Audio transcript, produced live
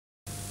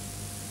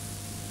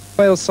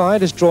Wales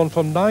side is drawn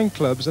from 9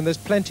 clubs and there's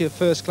plenty of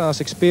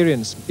first-class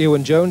experience.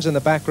 Ewan Jones in the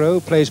back row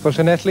plays for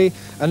Llanelli,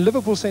 and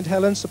Liverpool St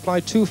Helens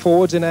supply 2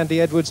 forwards in Andy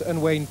Edwards and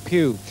Wayne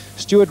Pugh.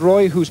 Stuart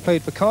Roy, who's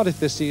played for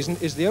Cardiff this season,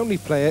 is the only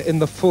player in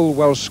the full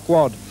Welsh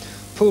squad.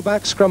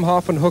 Fullback, scrum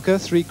half and hooker,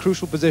 3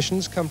 crucial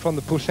positions, come from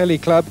the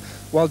Pwllheli club,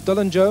 while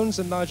Dylan Jones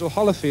and Nigel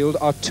Hollifield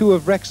are 2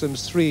 of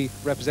Wrexham's 3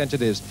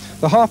 representatives.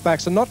 The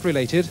halfbacks are not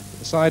related.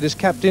 The side is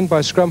captained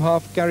by scrum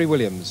half Gary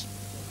Williams.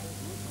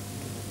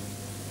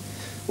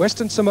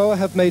 Western Samoa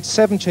have made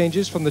 7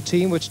 changes from the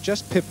team which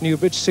just pipped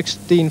Newbridge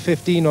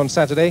 16-15 on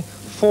Saturday,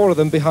 4 of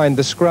them behind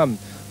the scrum.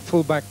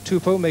 Fullback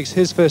Tupou makes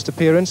his first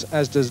appearance,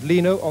 as does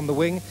Lino on the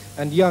wing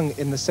and Young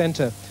in the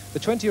centre. The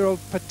 20-year-old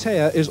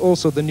Patea is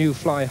also the new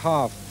fly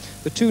half.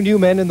 The 2 new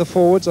men in the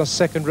forwards are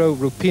second row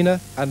Rupina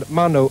and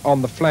Manu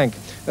on the flank.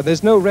 And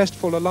there's no rest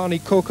for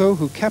Lalani Koko,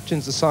 who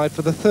captains the side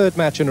for the 3rd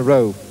match in a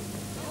row.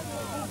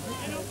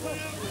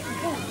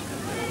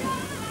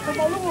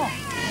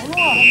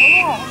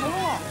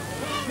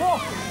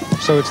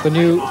 So it's the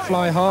new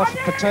fly half,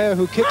 Patea,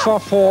 who kicks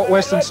off for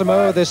Western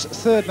Samoa this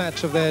 3rd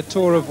match of their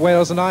tour of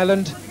Wales and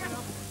Ireland,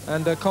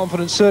 and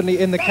confidence certainly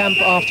in the camp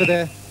after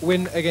their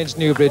win against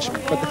Newbridge.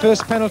 But the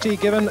first penalty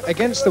given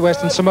against the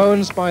Western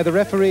Samoans by the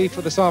referee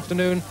for this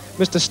afternoon,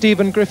 Mr.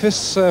 Stephen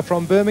Griffiths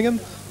from Birmingham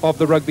of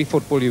the Rugby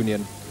Football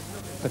Union.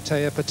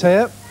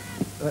 Patea,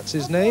 that's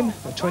his name,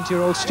 a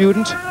 20-year-old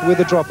student with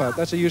a dropout.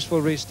 That's a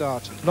useful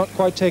restart. Not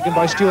quite taken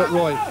by Stuart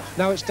Roy.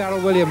 Now it's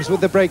Darryl Williams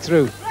with the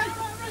breakthrough.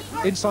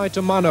 Inside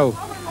to Mano.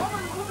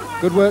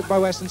 Good work by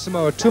Western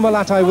Samoa.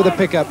 Tumalatai with a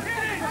pickup.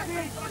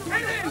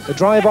 The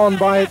drive on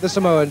by the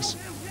Samoans,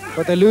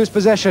 but they lose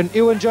possession.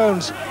 Ewan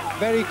Jones,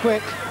 very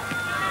quick.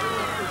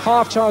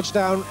 Half charge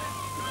down.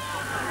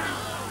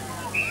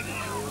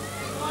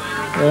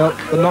 Well,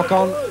 the knock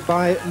on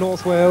by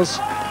North Wales,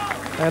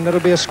 and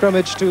it'll be a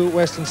scrummage to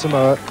Western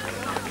Samoa.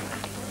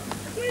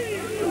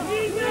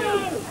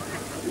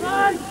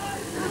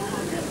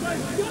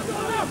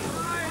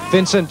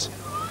 Vincent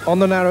on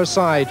the narrow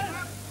side.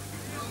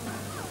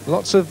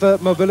 Lots of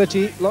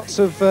mobility, lots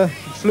of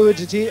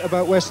fluidity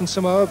about Western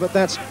Samoa, but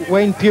that's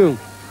Wayne Pugh.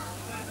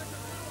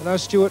 And now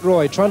Stuart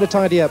Roy trying to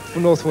tidy up for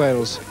North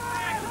Wales.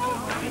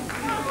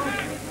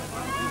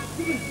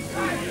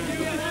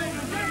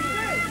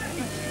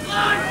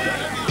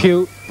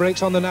 Pugh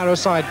breaks on the narrow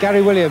side.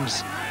 Gary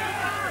Williams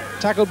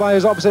tackled by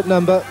his opposite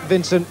number,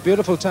 Vincent.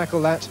 Beautiful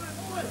tackle that.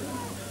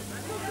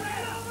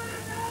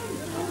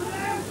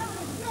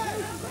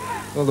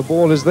 Well, the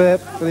ball is there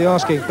for the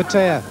asking.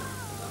 Patea.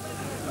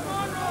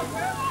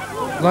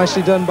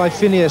 Nicely done by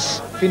Phineas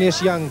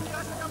Young.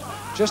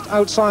 Just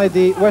outside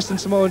the Western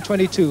Samoan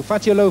 22.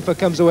 Fatialofa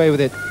comes away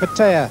with it.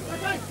 Patea.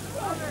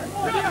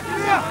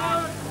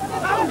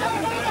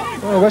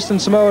 Well, Western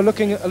Samoa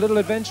looking a little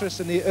adventurous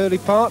in the early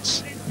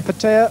parts.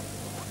 Patea.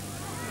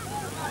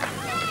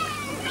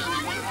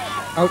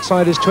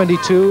 Outside is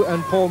 22,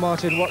 and Paul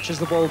Martin watches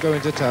the ball go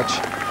into touch.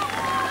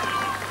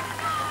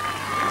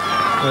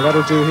 Well,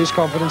 that'll do his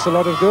confidence a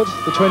lot of good,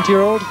 the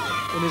 20-year-old,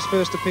 in his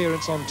first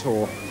appearance on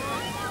tour.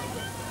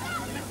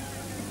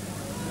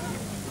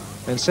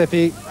 And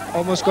Seppi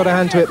almost got a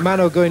hand to it.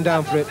 Mano going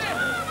down for it.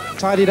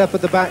 Tidied up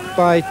at the back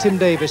by Tim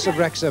Davis of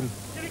Wrexham.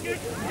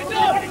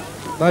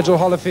 Nigel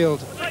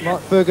Hollifield, Mark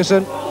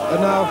Ferguson,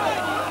 and now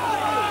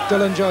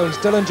Dylan Jones.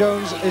 Dylan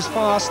Jones is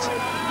fast.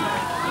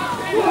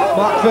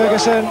 Mark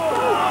Ferguson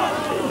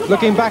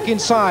looking back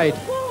inside.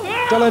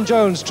 Dylan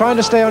Jones trying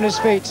to stay on his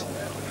feet.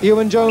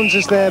 Ewan Jones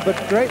is there, but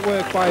great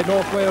work by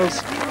North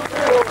Wales.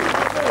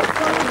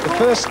 The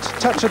first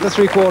touch of the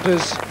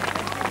 3/4.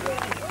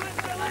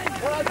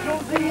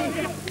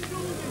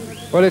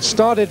 Well, it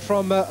started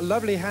from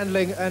lovely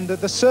handling and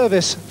the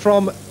service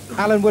from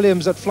Alan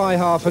Williams at fly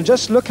half. And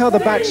just look how the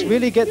backs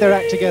really get their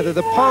act together.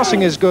 The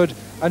passing is good,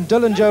 and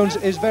Dylan Jones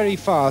is very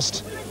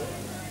fast.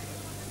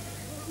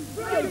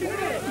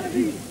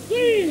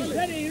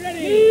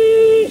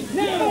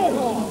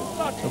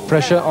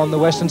 Pressure on the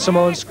Western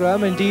Samoan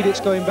scrum. Indeed, it's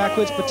going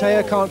backwards.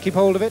 Patea can't keep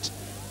hold of it.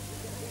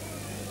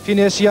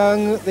 Phineas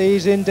Young,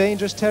 he's in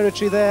dangerous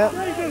territory there.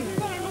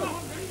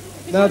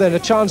 Now then, a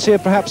chance here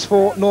perhaps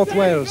for North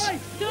Wales.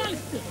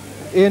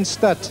 Ian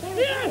Stutt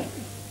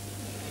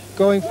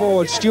going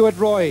forward. Stuart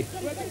Roy.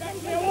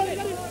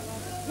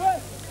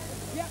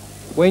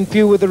 Wayne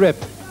Pugh with the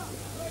rip.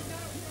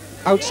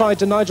 Outside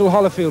to Nigel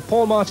Hollifield.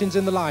 Paul Martin's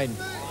in the line.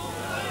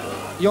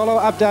 Yolo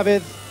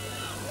Abdavid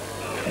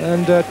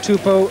and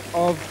Tupou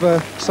of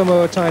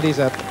Samoa tidies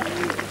up.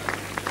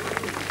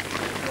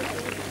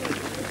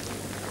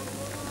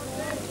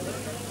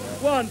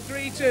 One,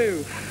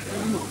 3-2.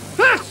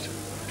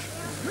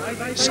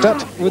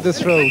 Stutt with the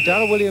throw.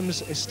 Darryl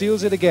Williams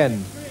steals it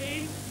again.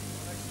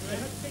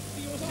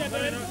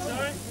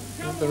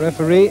 The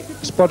referee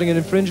spotting an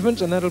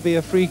infringement, and that'll be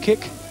a free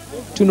kick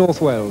to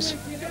North Wales.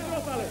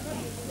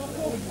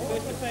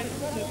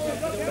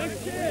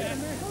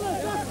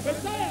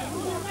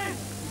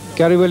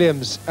 Gary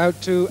Williams out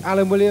to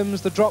Alan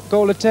Williams, the drop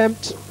goal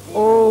attempt.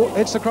 Oh,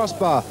 it's the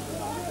crossbar.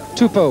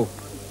 Tupou.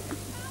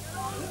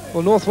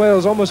 Well, North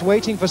Wales almost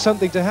waiting for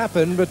something to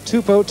happen, but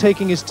Tupou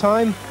taking his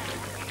time.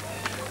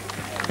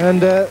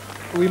 And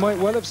we might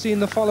well have seen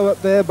the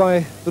follow-up there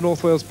by the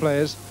North Wales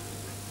players.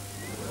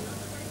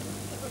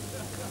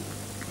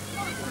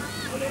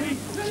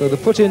 So the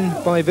put in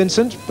by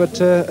Vincent,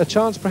 but a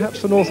chance perhaps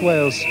for North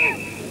Wales.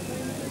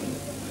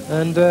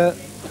 And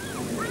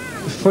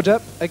foot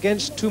up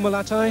against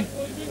Tumalatai.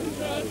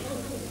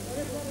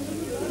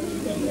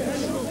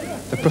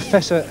 The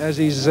Professor, as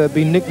he's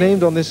been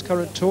nicknamed on this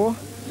current tour.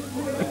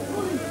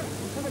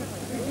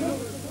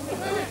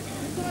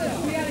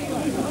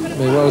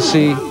 May well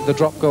see the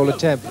drop goal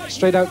attempt.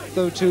 Straight out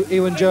though to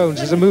Ewan Jones.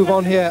 There's a move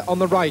on here on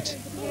the right.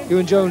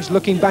 Ewan Jones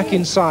looking back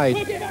inside.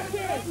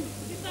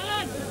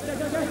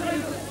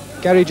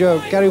 Gary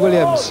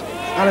Williams,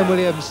 Alan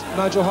Williams,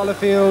 Nigel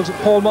Hollifield,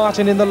 Paul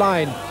Martin in the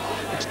line.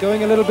 It's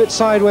going a little bit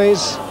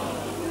sideways.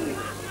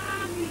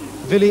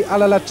 Vili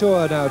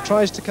Alalatour now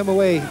tries to come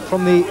away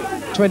from the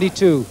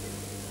 22.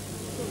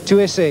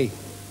 Tuese,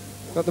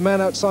 got the man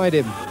outside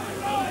him.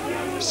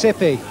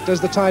 Sepe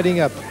does the tidying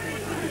up.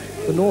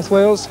 The North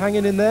Wales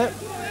hanging in there.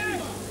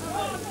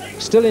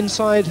 Still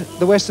inside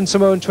the Western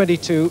Samoan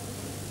 22.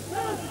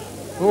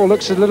 Oh,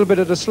 looks a little bit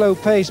at a slow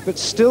pace, but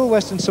still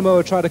Western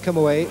Samoa try to come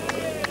away.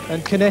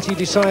 And Canetti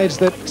decides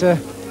that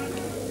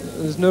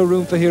there's no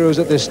room for heroes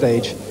at this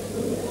stage.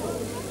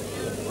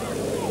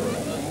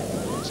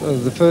 So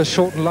the first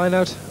shortened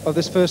line-out of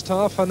this first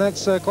half, and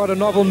that's quite a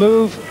novel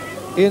move.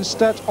 Ian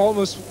Stutt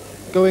almost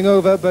going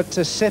over, but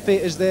Sepe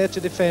is there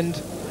to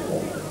defend.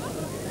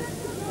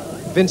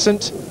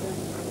 Vincent.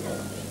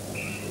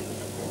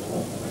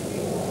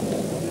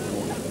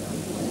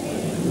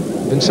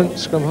 Vincent,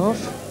 scrum half.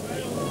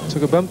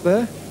 Took a bump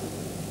there.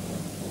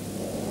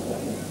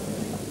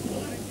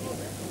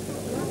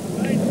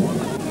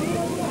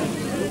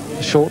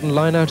 Shortened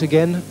line out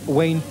again.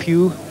 Wayne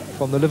Pugh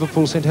from the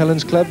Liverpool St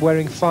Helens Club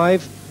wearing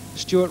 5.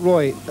 Stuart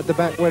Roy at the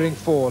back wearing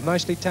 4.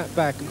 Nicely tapped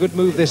back. Good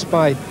move this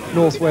by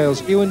North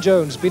Wales. Ewan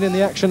Jones been in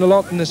the action a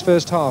lot in this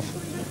first half.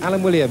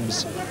 Alan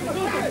Williams.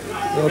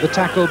 The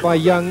tackle by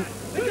Young.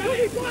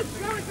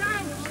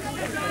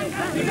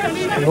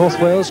 North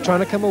Wales trying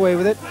to come away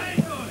with it.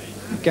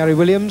 Gary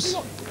Williams.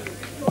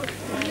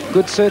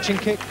 Good searching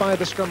kick by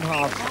the scrum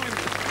half.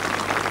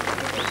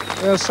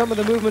 Well, some of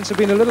the movements have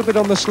been a little bit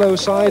on the slow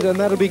side, and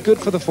that'll be good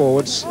for the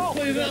forwards.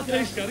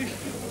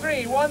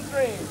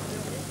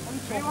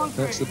 3-1-3.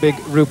 That's the big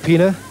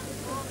Rupina.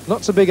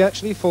 Not so big,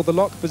 actually, for the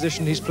lock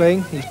position he's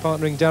playing. He's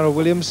partnering Darryl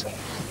Williams.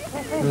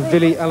 And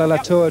Vili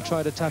Alalatour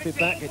tried to tap it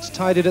back. It's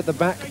tidied at the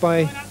back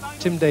by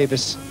Tim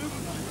Davis.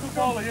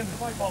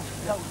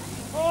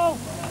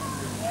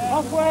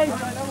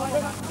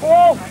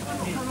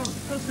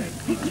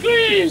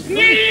 Squeeze!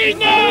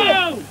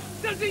 No!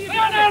 So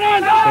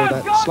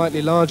that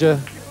slightly larger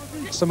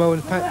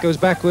Samoan pack goes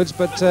backwards,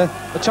 but a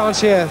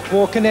chance here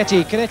for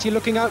Canetti. Canetti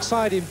looking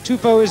outside him.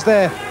 Tupou is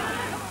there.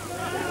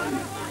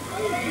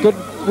 Good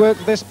work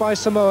this by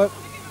Samoa.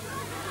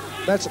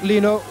 That's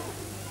Lino.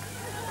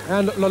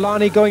 And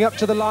Lolani going up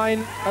to the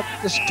line.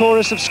 The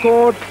Taurus have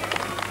scored.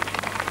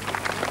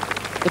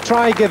 The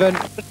try given.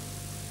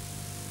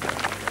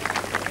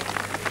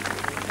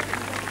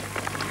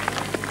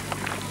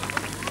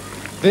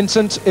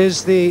 Vincent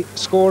is the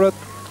scorer.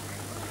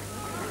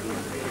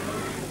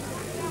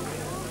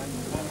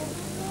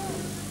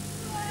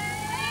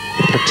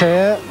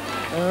 Patea,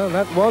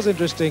 that was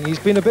interesting. He's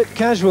been a bit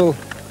casual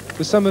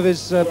with some of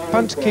his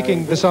punt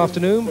kicking this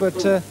afternoon,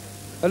 but a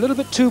little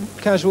bit too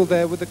casual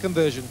there with the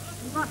conversion.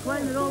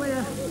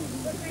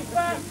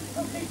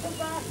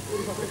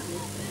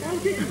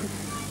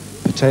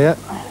 Patea.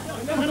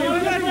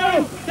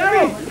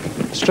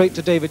 Straight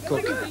to David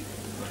Cook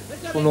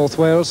for North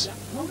Wales.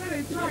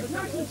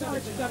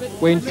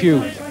 Wayne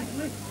Pugh.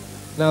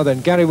 Now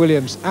then, Gary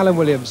Williams, Alan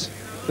Williams.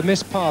 The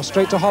missed pass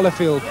straight to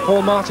Hollifield.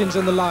 Paul Martin's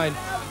in the line.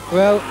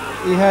 Well,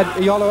 he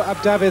had Yolo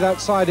Abdavid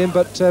outside him,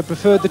 but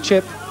preferred the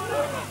chip.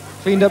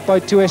 Cleaned up by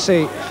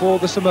Tuese for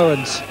the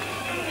Samoans.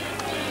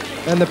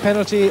 And the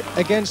penalty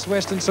against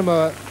Western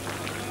Samoa.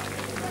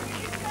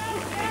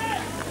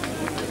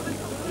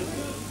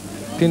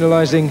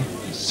 Penalising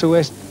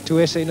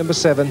Tuese, number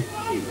 7.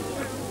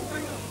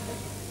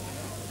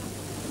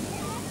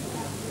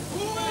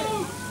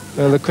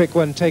 Well, the quick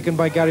one taken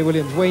by Gary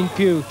Williams. Wayne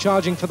Pugh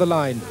charging for the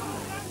line.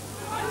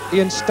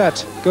 Ian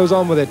Stutt goes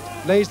on with it.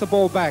 Lays the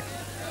ball back.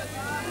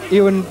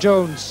 Ewan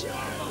Jones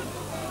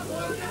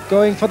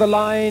going for the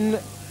line.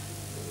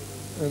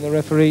 And the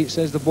referee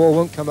says the ball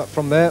won't come up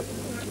from there.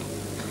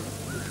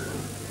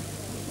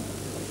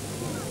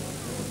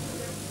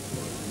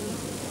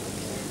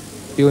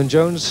 Ewan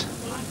Jones,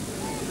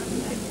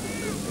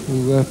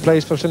 who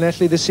plays for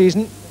Llanelli this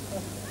season,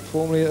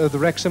 formerly of the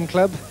Wrexham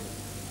club.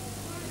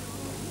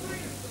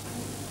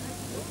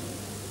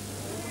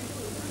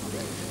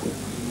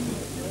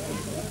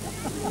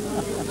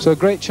 So a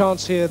great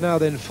chance here now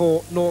then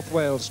for North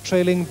Wales,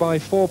 trailing by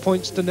 4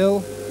 points to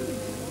 0,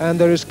 and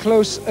they're as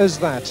close as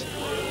that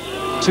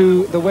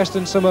to the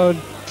Western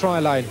Samoan try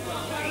line.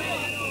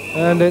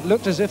 And it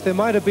looked as if there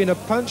might have been a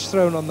punch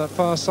thrown on that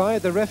far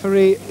side. The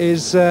referee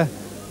is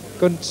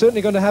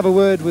Certainly going to have a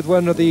word with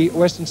one of the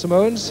Western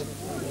Samoans.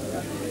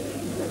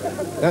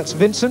 That's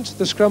Vincent,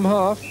 the scrum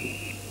half,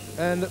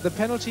 and the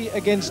penalty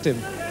against him.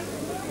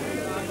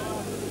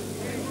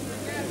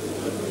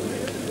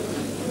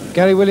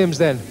 Gary Williams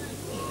then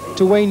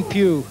to Wayne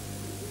Pugh.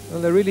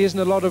 Well, there really isn't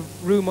a lot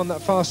of room on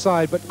that far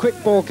side, but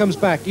quick ball comes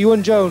back.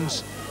 Ewan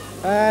Jones,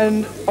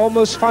 and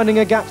almost finding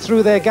a gap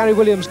through there. Gary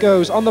Williams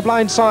goes on the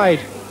blind side.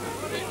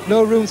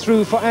 No room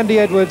through for Andy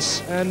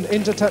Edwards, and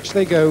into touch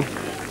they go.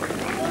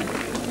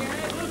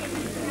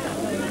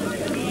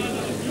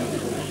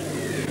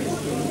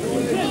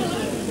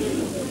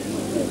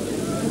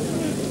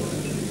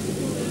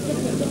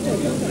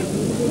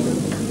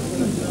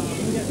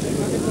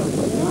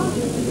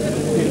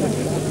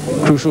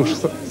 Crucial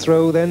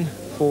throw then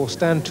for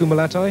Stan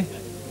Tumalatai,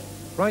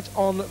 right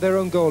on their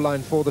own goal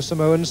line for the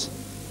Samoans.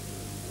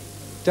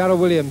 Darryl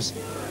Williams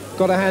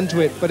got a hand to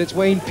it, but it's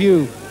Wayne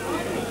Pugh.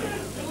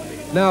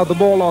 Now the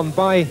ball on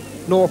by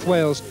North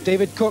Wales.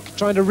 David Cook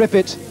trying to rip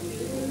it,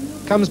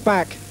 comes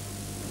back.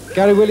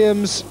 Gary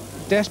Williams,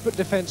 desperate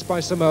defence by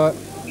Samoa.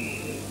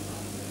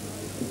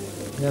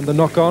 And the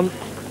knock on,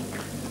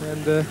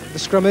 and the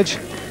scrummage.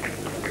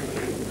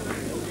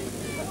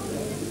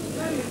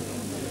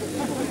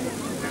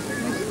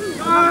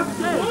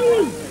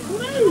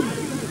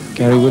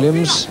 Gary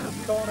Williams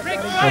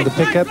and the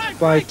pickup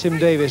by Tim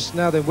Davis.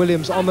 Now then,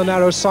 Williams on the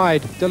narrow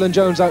side. Dylan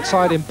Jones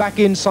outside him, back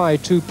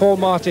inside to Paul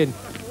Martin.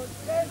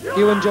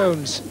 Ewan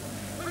Jones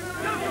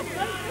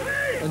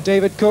and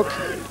David Cook.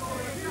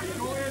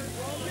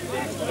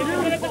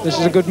 This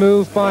is a good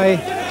move by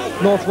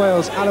North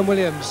Wales. Alan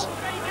Williams,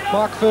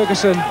 Mark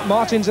Ferguson,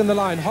 Martin's in the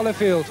line.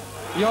 Hollifield,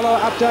 Yolo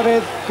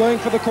Abdavid going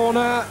for the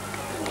corner,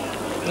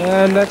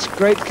 and that's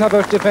great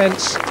cover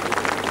defence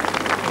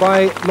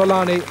by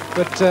Lolani,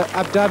 but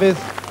Abdavid,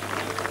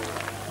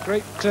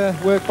 great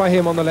work by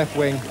him on the left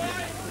wing.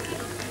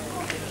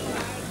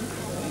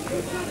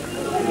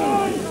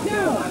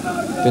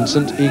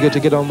 Vincent eager to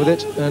get on with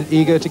it and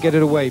eager to get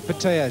it away.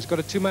 Patea has got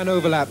a two-man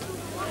overlap.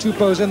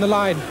 Tupou's in the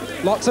line.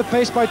 Lots of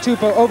pace by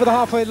Tupou over the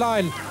halfway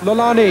line.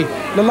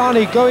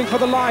 Lolani going for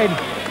the line,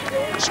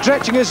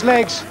 stretching his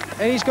legs,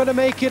 and he's going to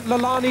make it.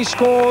 Lolani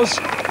scores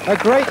a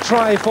great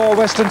try for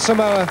Western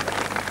Samoa.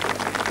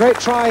 Great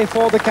try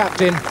for the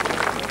captain.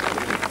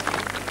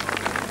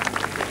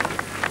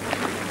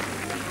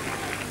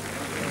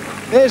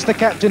 There's the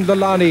captain,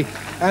 Lolani,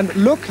 and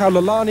look how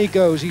Lolani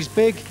goes. He's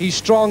big, he's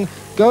strong,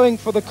 going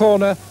for the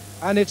corner,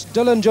 and it's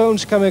Dylan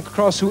Jones coming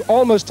across who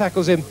almost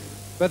tackles him,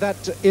 but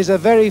that is a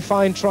very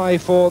fine try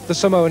for the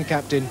Samoan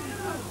captain.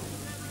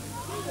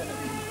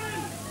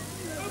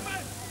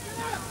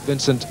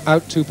 Vincent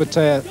out to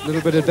Patea. A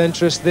little bit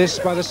adventurous this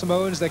by the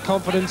Samoans. Their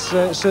confidence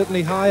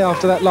certainly high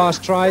after that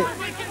last try.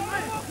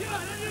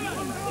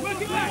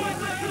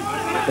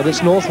 But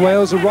it's North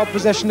Wales who rob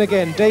possession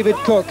again. David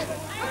Cook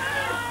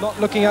not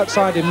looking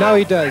outside him, now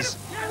he does.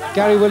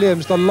 Gary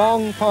Williams, the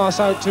long pass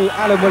out to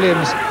Alan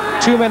Williams.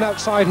 Two men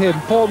outside him,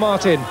 Paul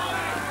Martin.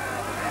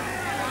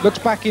 Looks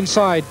back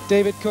inside,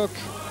 David Cook,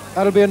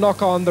 that'll be a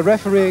knock on. The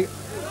referee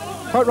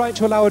quite right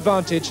to allow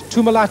advantage.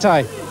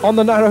 Tumalatai on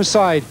the narrow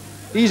side,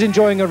 he's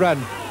enjoying a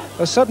run.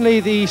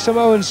 Suddenly the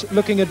Samoans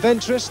looking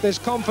adventurous, there's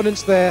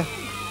confidence there.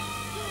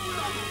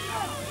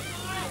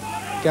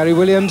 Gary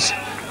Williams,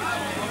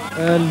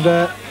 and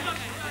a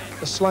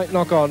slight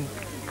knock on.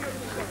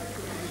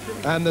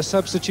 And the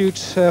substitute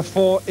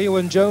for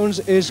Ewan Jones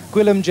is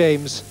Gwilym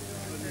James.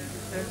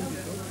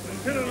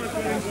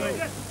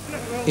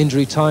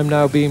 Injury time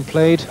now being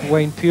played.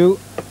 Wayne Pugh.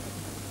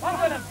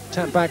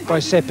 Tap back by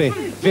Sepe.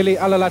 Vili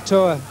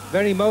Alalatoa,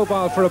 very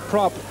mobile for a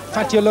prop.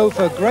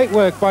 Fatialofa, great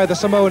work by the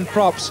Samoan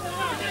props.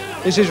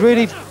 This is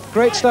really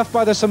great stuff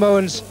by the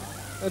Samoans.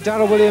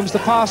 Darryl Williams, the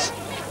pass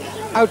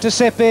out to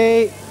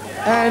Sepe,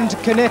 and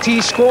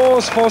Canetti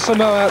scores for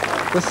Samoa.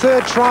 The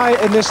third try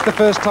in the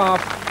first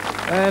half,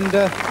 and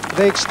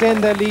they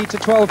extend their lead to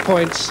 12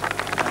 points.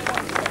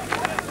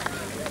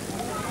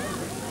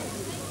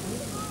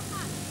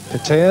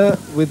 Patea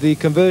with the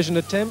conversion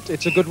attempt,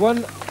 it's a good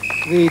one.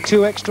 The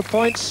 2 extra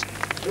points,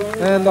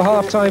 and the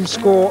half-time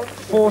score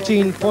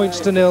 14 points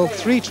to 0.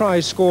 3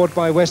 tries scored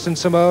by Western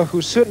Samoa,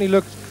 who certainly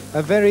looked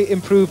a very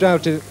improved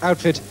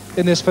outfit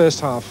in this first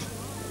half.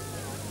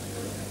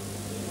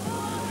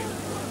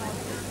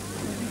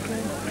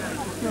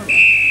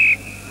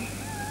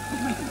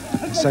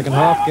 The second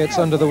half gets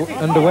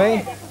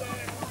underway,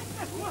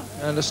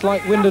 and a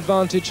slight wind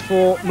advantage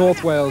for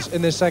North Wales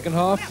in this second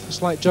half. A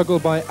slight juggle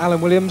by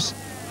Alan Williams.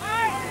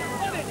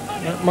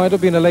 That might have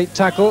been a late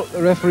tackle.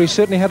 The referee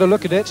certainly had a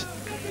look at it,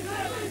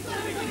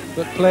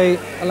 but play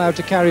allowed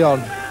to carry on.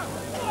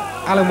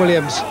 Alan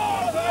Williams,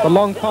 the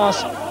long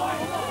pass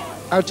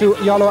out to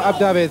Yolo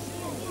Abdavid,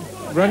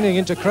 running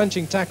into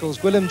crunching tackles.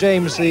 Gwilym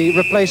James, the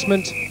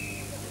replacement,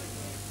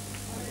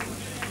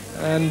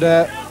 and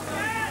a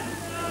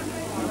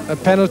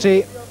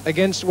penalty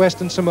against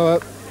Western Samoa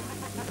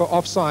for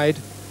offside,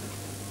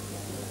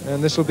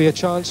 and this will be a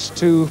chance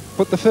to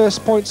put the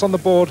first points on the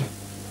board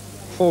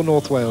for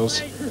North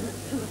Wales.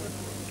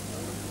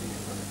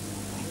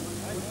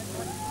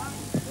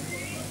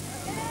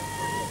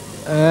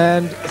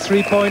 And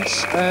 3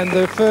 points, and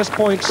the first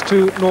points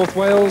to North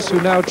Wales,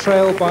 who now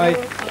trail by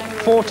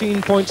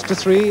 14 points to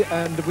 3,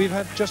 and we've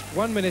had just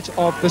 1 minute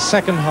of the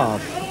second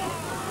half.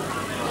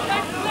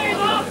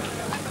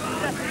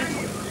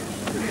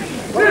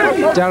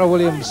 Darryl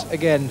Williams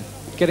again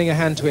getting a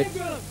hand to it,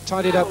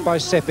 tidied up by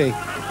Seppi.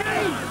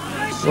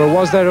 Well,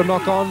 was there a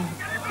knock-on?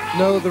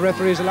 No, the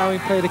referee is allowing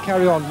play to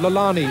carry on.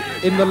 Lalani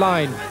in the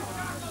line.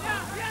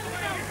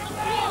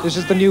 This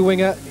is the new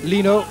winger,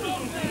 Lino.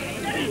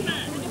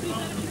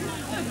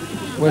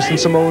 Western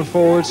Samoan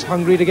forwards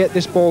hungry to get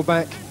this ball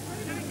back.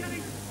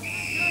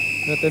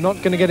 But they're not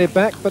going to get it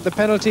back, but the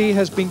penalty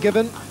has been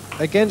given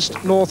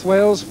against North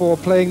Wales for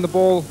playing the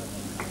ball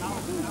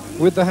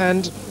with the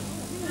hand.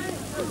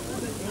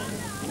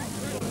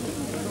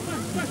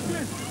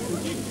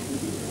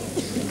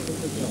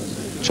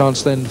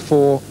 Chance then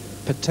for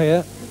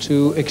Patea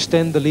to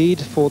extend the lead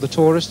for the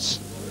tourists.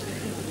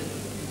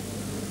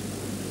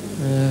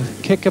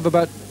 Kick of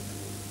about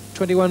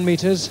 21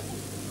 metres.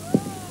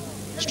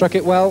 Struck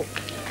it well,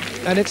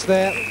 and it's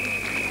there.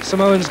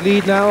 Samoans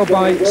lead now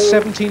by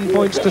 17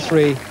 points to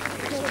 3.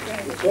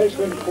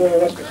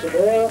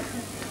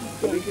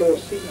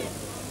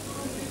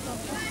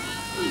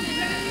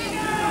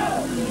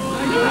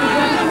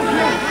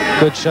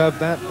 Good shove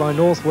that by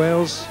North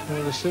Wales.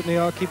 Well, they certainly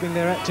are keeping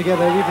their act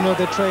together even though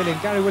they're trailing.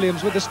 Gary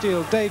Williams with the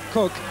steal. Dave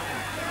Cook.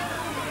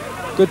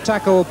 Good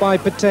tackle by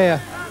Patea.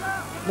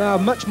 Now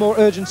much more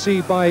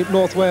urgency by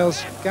North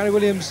Wales. Gary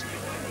Williams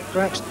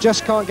perhaps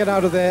just can't get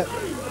out of there.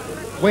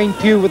 Wayne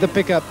Pugh with the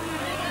pickup.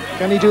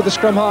 Can he do the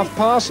scrum half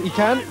pass? He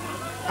can.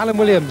 Alan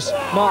Williams,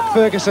 Mark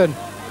Ferguson.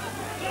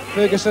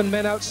 Ferguson,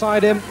 men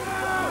outside him.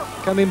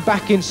 Coming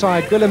back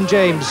inside, Gwilym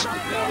James.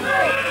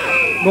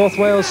 North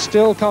Wales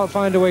still can't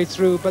find a way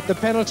through, but the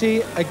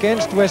penalty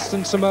against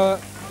Western Samoa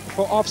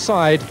for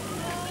offside.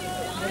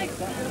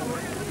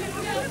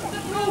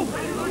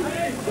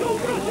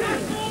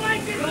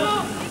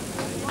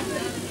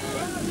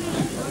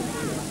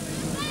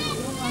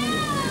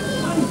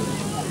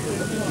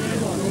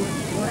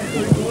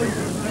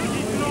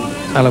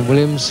 Alan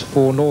Williams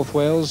for North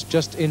Wales,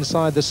 just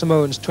inside the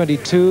Samoans'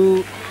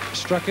 22,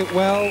 struck it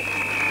well,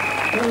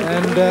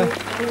 and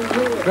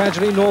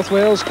gradually North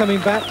Wales coming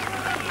back,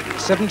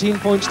 17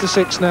 points to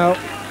 6 now.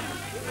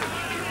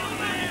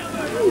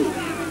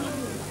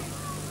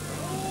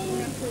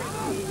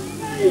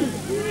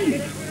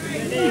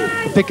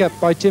 Pick up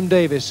by Tim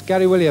Davis,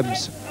 Gary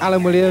Williams,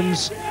 Alan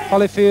Williams,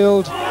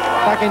 Holyfield,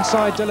 back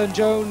inside Dylan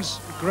Jones,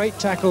 great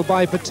tackle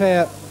by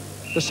Patea,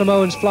 the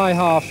Samoans fly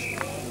half.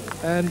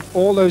 And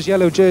all those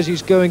yellow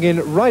jerseys going in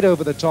right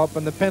over the top,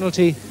 and the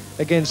penalty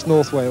against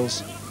North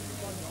Wales.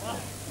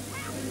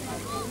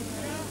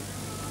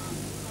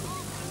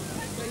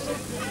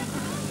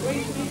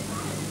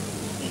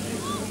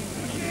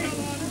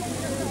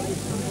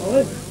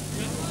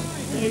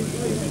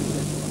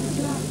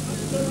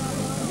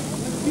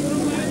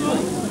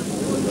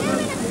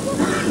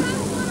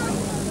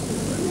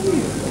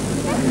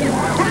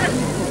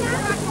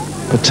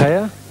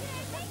 Patea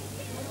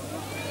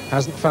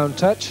hasn't found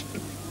touch.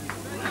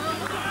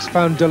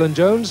 Found Dylan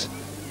Jones,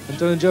 and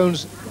Dylan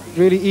Jones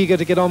really eager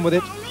to get on with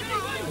it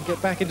and get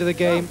back into the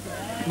game.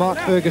 Mark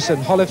Ferguson,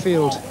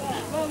 Holyfield.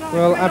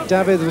 Well,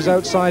 Abdavid was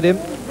outside him,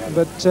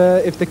 but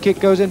if the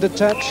kick goes into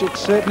touch, it's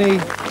certainly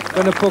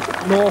going to put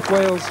North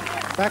Wales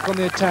back on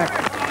the attack.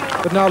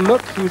 But now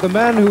look who the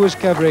man who was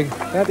covering.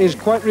 That is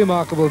quite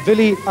remarkable.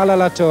 Vili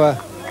Alalatoa.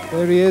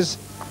 There he is.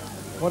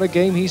 What a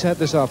game he's had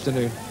this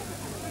afternoon.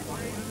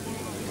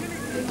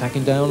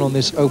 Attacking down on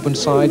this open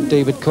side,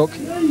 David Cook,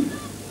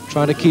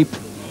 trying to keep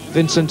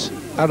Vincent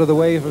out of the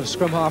way of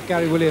scrum half.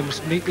 Gary Williams,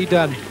 neatly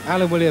done.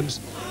 Alan Williams,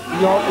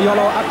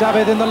 Yolo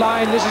Abdavid in the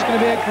line. This is going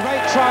to be a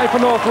great try for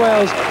North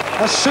Wales.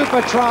 A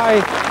super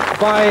try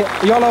by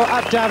Yolo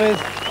Abdavid.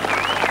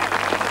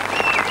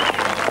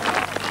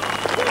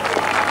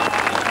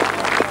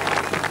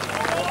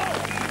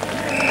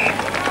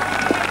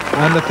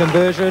 And the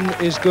conversion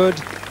is good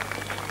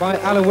by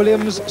Alan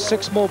Williams.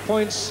 6 more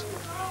points,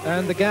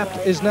 and the gap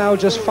is now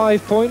just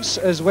 5 points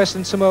as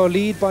Western Samoa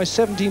lead by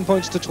 17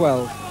 points to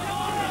 12.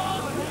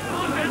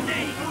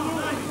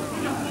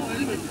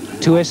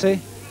 Tuese,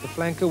 the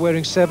flanker,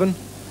 wearing 7,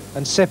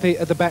 and Seppi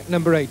at the back,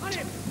 number 8.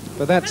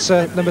 But that's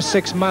number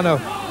 6, Manu.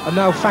 And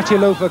now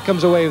Fatialofa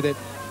comes away with it.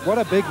 What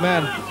a big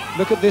man.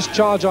 Look at this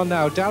charge on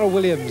now. Darryl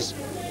Williams.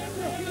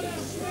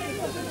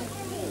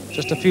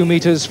 Just a few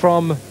metres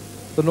from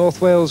the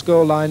North Wales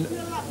goal line.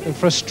 In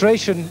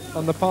frustration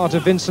on the part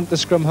of Vincent, the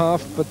scrum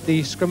half, but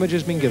the scrimmage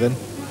has been given.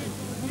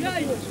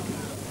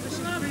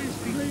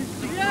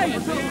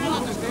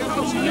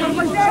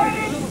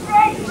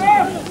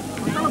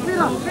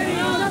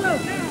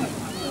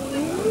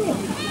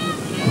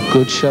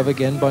 Good shove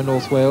again by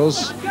North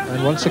Wales,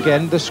 and once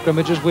again the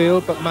scrimmage is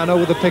wheeled, but Mano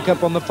with a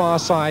pick-up on the far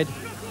side.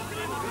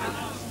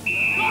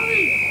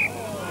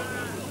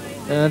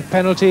 And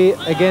penalty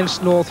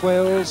against North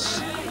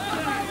Wales,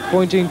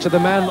 pointing to the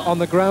man on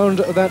the ground.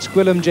 That's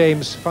Gwilym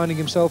James, finding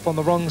himself on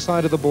the wrong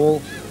side of the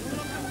ball,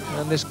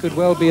 and this could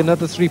well be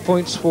another 3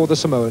 points for the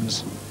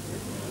Samoans.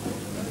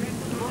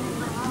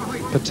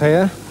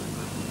 Patea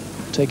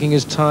taking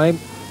his time.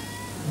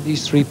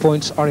 These 3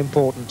 points are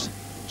important.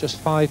 Just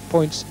 5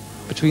 points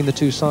between the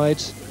two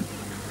sides.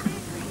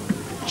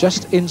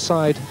 Just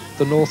inside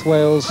the North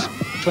Wales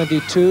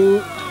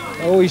 22.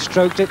 Oh, he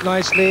stroked it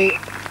nicely.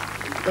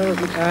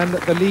 And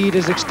the lead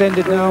is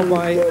extended now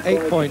by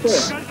 8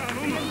 points.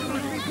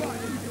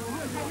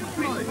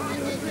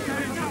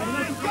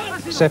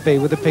 Sepe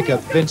with the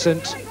pickup.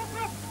 Vincent.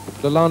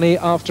 Lolani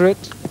after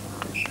it.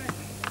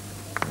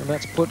 And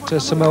that's put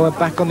Samoa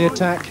back on the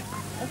attack.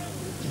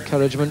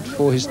 Encouragement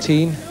for his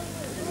team.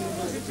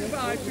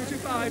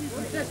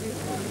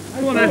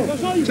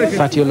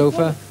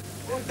 Fatiolofa,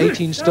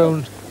 18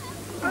 stone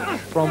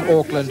from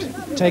Auckland,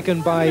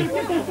 taken by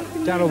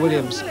Darryl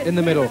Williams in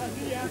the middle.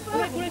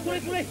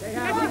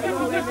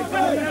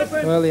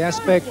 Well, the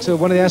aspect,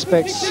 one of the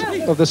aspects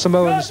of the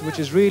Samoans which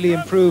is really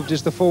improved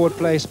is the forward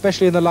play,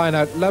 especially in the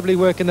line-out. Lovely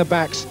work in the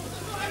backs.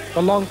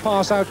 The long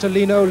pass out to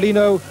Lino.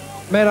 Lino,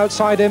 men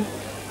outside him.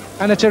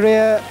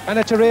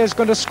 Anaterea is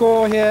going to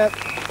score here.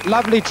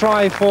 Lovely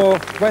try for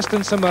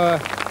Western Samoa.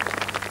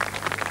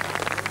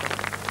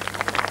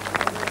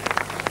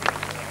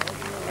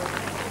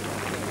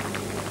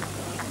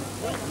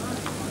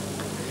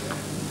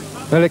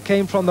 Well, it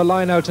came from the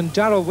line-out, and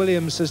Darryl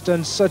Williams has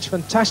done such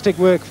fantastic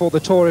work for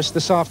the tourists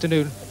this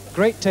afternoon.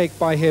 Great take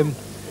by him.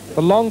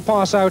 The long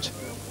pass out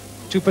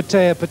to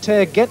Patea.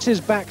 Patea gets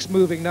his backs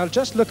moving. Now,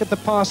 just look at the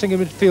passing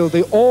in midfield.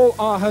 They all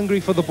are hungry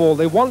for the ball.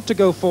 They want to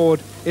go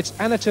forward. It's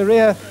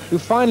Anaterea who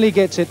finally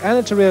gets it.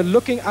 Anaterea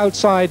looking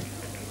outside,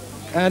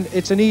 and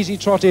it's an easy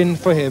trot in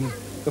for him.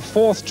 The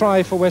 4th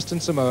try for Western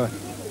Samoa.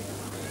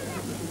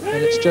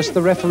 And it's just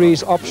the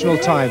referee's optional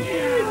time.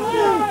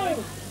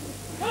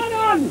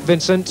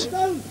 Vincent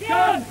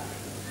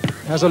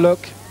has a look.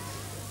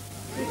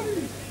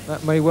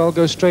 That may well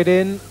go straight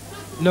in.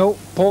 No,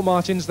 Paul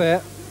Martin's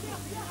there.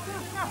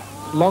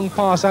 Long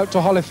pass out to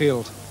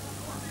Hollifield.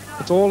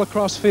 It's all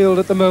across field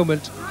at the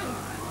moment.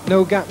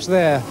 No gaps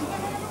there.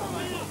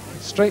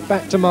 Straight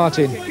back to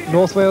Martin.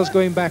 North Wales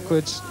going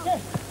backwards.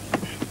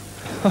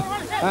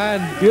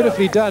 And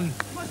beautifully done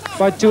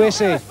by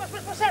Tuese.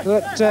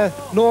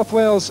 But North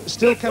Wales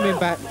still coming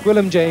back.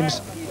 Willem James.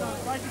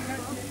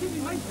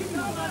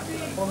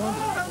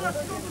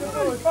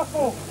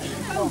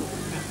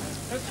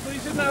 Let's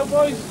squeeze it now,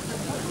 boys.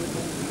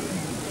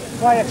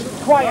 Quiet,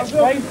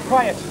 Dave,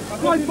 quiet.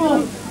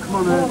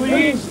 Come on,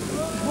 please.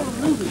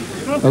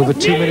 Over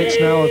 2 minutes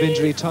now of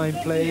injury time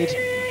played.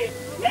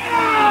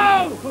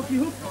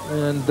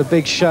 And the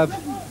big shove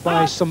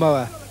by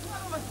Samoa.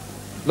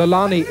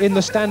 Lolani in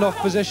the standoff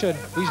position.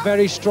 He's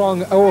very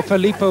strong. Oh,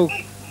 Filippo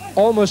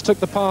almost took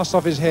the pass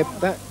off his hip.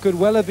 That could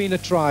well have been a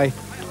try.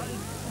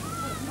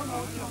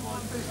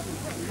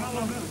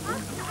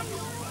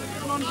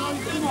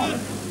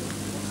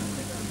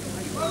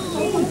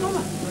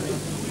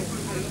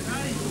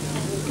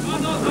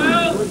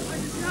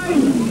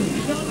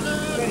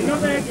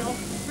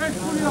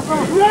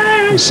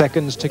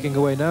 Seconds ticking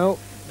away now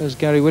as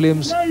Gary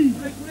Williams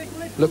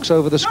looks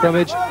over the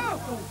scrummage,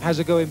 has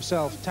a go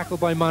himself, tackled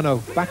by Manu,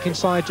 back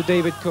inside to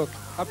David Cook,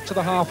 up to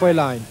the halfway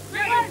line.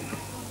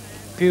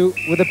 Pugh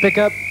with a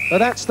pickup, but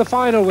that's the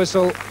final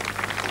whistle,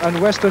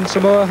 and Western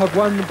Samoa have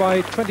won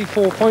by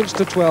 24 points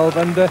to 12,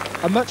 and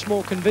a much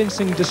more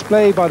convincing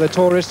display by the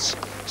tourists,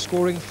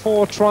 scoring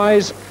 4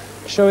 tries,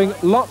 showing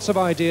lots of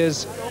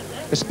ideas,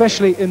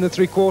 especially in the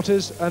 3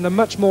 quarters, and a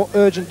much more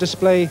urgent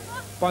display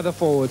by the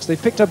forwards. They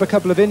picked up a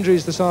couple of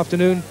injuries this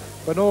afternoon,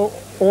 but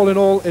all in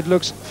all, it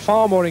looks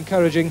far more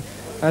encouraging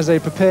as they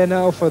prepare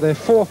now for their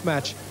 4th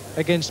match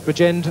against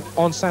Bridgend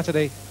on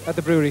Saturday at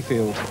the Brewery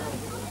Field.